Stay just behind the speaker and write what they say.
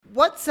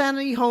What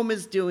ZenniHome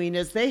is doing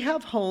is they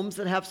have homes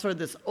that have sort of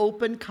this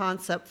open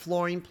concept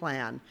flooring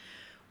plan,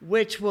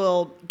 which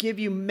will give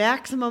you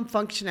maximum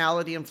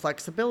functionality and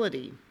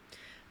flexibility.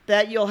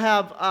 That you'll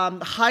have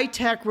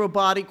high-tech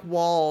robotic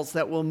walls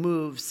that will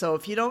move. So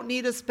if you don't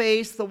need a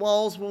space, the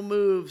walls will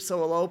move, so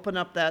it'll open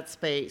up that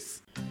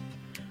space.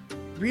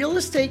 Real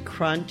Estate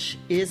Crunch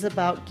is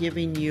about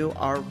giving you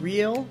our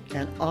real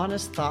and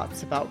honest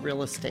thoughts about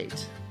real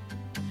estate.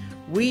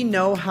 We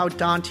know how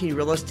daunting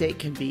real estate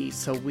can be,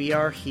 so we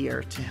are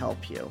here to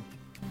help you.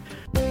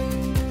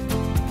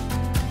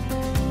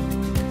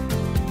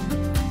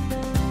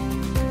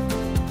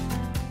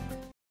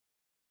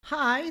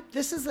 Hi,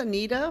 this is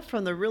Anita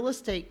from the Real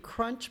Estate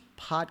Crunch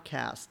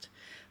podcast.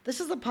 This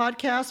is a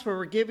podcast where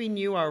we're giving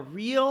you our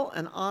real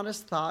and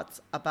honest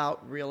thoughts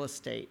about real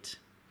estate.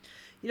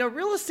 You know,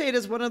 real estate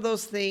is one of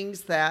those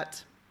things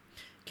that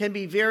can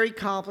be very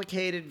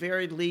complicated,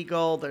 very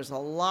legal. There's a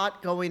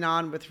lot going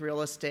on with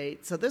real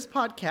estate. So this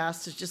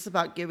podcast is just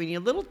about giving you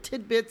little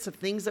tidbits of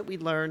things that we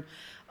learn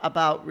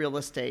about real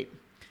estate.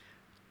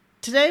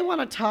 Today I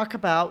want to talk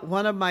about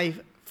one of my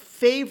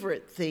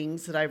favorite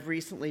things that I've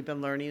recently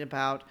been learning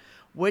about,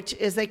 which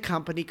is a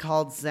company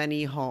called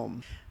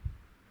ZenniHome.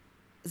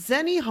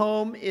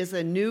 ZenniHome is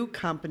a new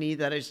company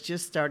that is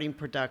just starting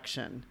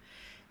production.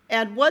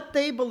 And what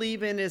they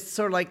believe in is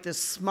sort of like this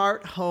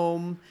smart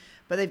home,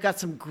 but they've got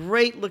some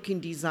great looking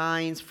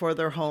designs for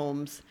their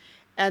homes.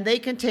 And they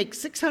can take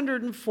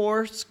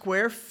 604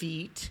 square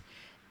feet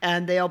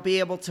and they'll be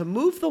able to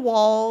move the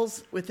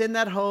walls within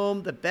that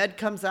home. The bed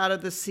comes out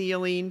of the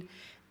ceiling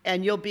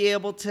and you'll be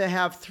able to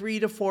have 3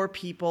 to 4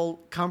 people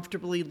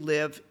comfortably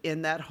live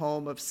in that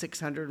home of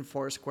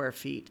 604 square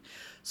feet.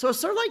 So it's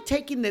sort of like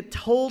taking the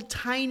whole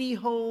tiny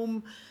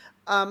home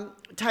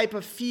type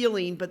of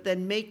feeling, but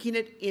then making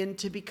it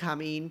into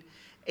becoming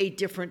a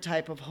different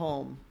type of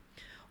home.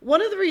 One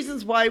of the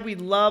reasons why we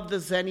love the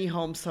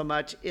ZenniHome so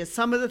much is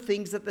some of the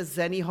things that the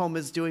ZenniHome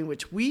is doing,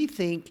 which we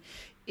think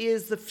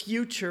is the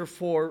future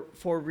for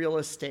real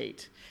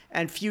estate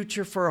and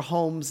future for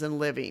homes and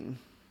living.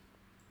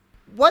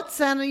 What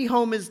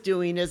ZenniHome is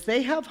doing is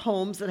they have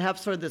homes that have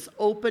sort of this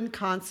open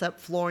concept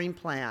flooring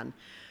plan,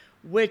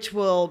 which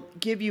will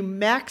give you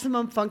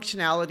maximum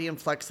functionality and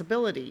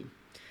flexibility.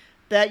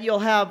 That you'll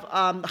have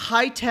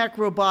high-tech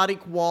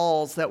robotic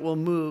walls that will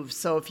move.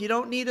 So if you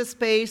don't need a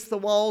space, the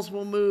walls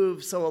will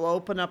move, so it'll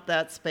open up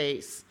that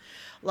space.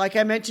 Like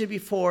I mentioned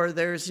before,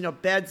 there's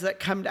beds that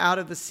come out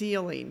of the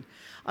ceiling.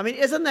 I mean,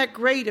 isn't that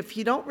great if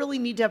you don't really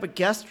need to have a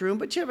guest room,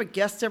 but you have a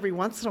guest every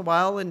once in a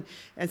while, and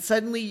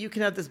suddenly you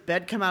can have this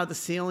bed come out of the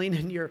ceiling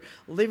and your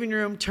living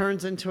room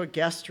turns into a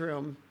guest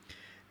room.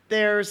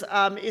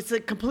 It's a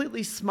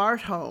completely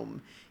smart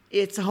home.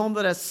 It's a home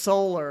that has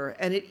solar,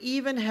 and it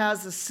even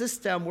has a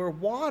system where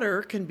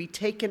water can be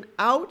taken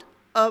out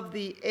of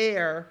the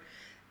air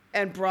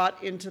and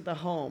brought into the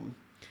home.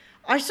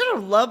 I sort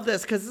of love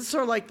this because it's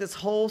sort of like this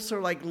whole sort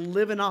of like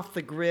living off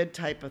the grid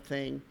type of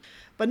thing.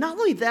 But not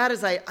only that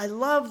is I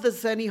love the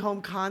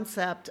ZenniHome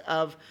concept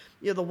of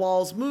the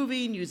walls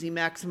moving, using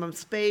maximum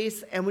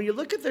space. And when you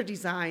look at their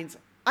designs,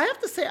 I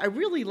have to say I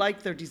really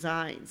like their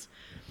designs.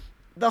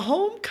 The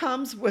home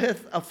comes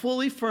with a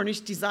fully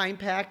furnished design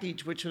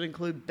package, which would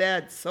include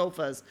beds,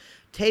 sofas,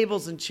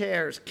 tables and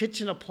chairs,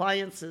 kitchen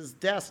appliances,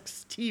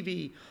 desks,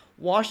 TV,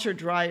 washer,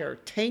 dryer,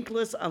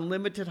 tankless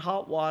unlimited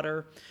hot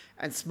water,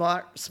 and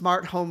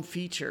smart home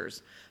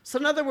features. So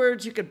in other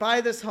words, you could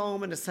buy this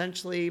home and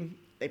essentially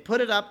they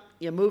put it up,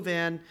 you move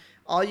in,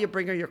 all you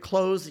bring are your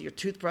clothes, your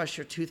toothbrush,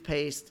 your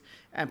toothpaste,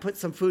 and put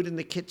some food in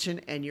the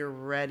kitchen and you're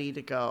ready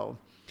to go.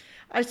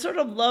 I sort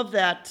of love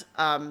that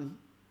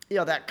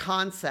that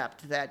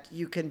concept that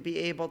you can be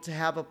able to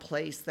have a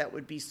place that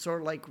would be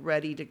sort of like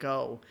ready to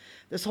go.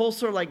 This whole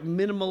sort of like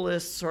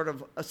minimalist sort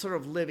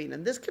of living.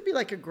 And this could be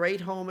like a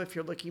great home if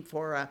you're looking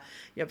for a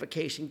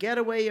vacation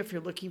getaway, if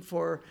you're looking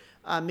for,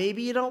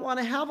 maybe you don't want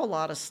to have a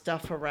lot of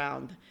stuff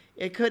around.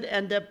 It could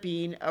end up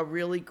being a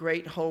really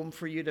great home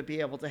for you to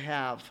be able to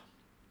have.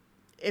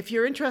 If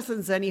you're interested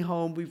in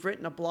ZenniHome, we've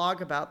written a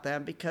blog about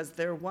them because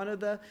they're one of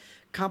the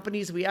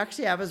companies we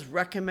actually have as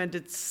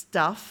recommended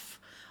stuff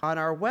on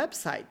our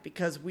website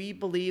because we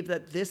believe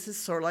that this is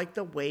sort of like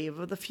the wave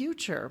of the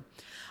future.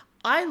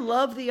 I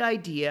love the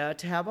idea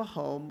to have a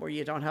home where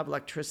you don't have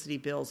electricity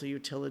bills or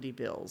utility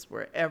bills,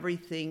 where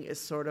everything is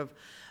sort of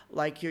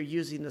like you're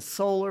using the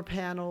solar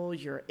panel,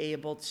 you're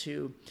able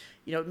to,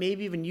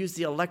 maybe even use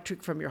the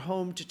electric from your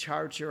home to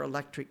charge your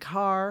electric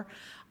car.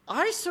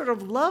 I sort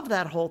of love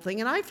that whole thing,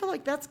 and I feel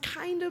like that's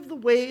kind of the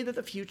way that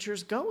the future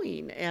is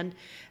going, and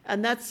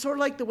that's sort of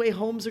like the way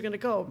homes are going to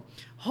go.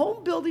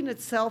 Home building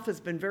itself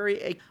has been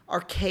very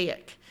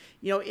archaic,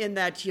 in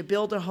that you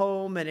build a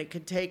home and it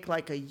could take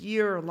like a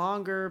year or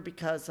longer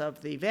because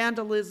of the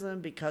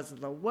vandalism, because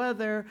of the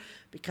weather,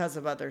 because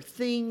of other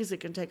things. It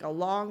can take a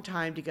long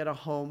time to get a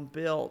home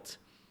built,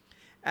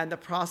 and the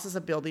process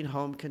of building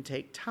home can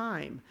take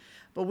time.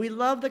 But we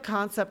love the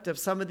concept of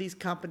some of these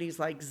companies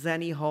like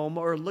ZenniHome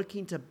are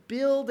looking to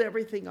build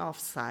everything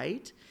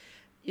off-site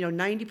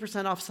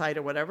 90% off site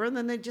or whatever. And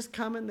then they just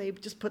come and they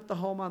just put the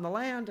home on the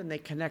land and they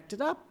connect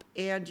it up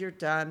and you're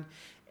done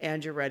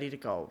and you're ready to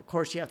go. Of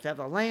course, you have to have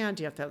the land,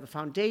 you have to have the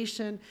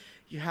foundation,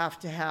 you have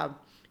to have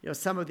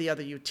some of the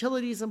other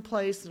utilities in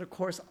place, and of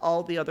course,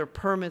 all the other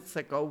permits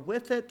that go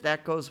with it.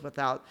 That goes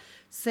without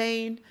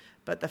saying.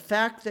 But the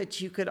fact that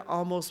you could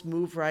almost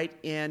move right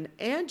in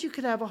and you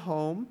could have a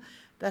home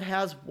that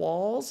has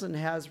walls and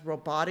has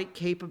robotic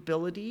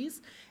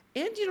capabilities,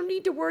 and you don't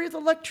need to worry if the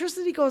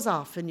electricity goes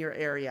off in your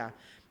area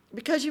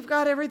because you've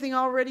got everything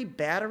already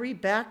battery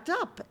backed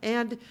up.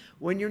 And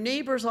when your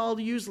neighbors all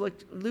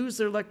lose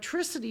their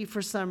electricity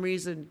for some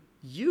reason,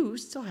 you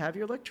still have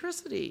your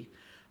electricity.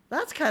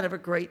 That's kind of a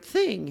great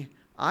thing,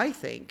 I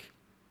think.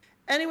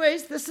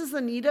 Anyways, this is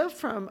Anita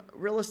from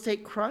Real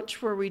Estate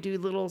Crunch, where we do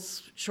little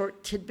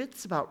short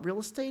tidbits about real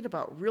estate,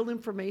 about real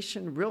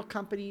information, real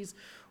companies,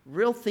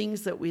 real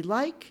things that we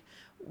like.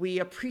 We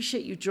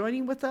appreciate you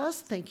joining with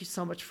us. Thank you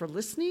so much for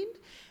listening.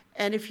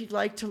 And if you'd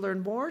like to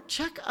learn more,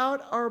 check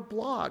out our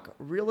blog,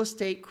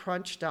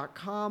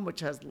 realestatecrunch.com, which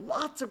has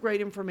lots of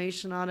great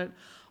information on it,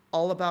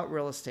 all about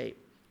real estate.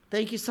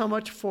 Thank you so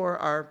much for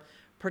our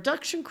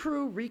production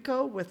crew,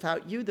 Rico.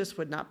 Without you, this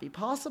would not be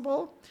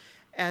possible.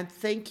 And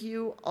thank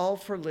you all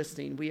for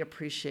listening. We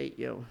appreciate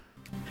you.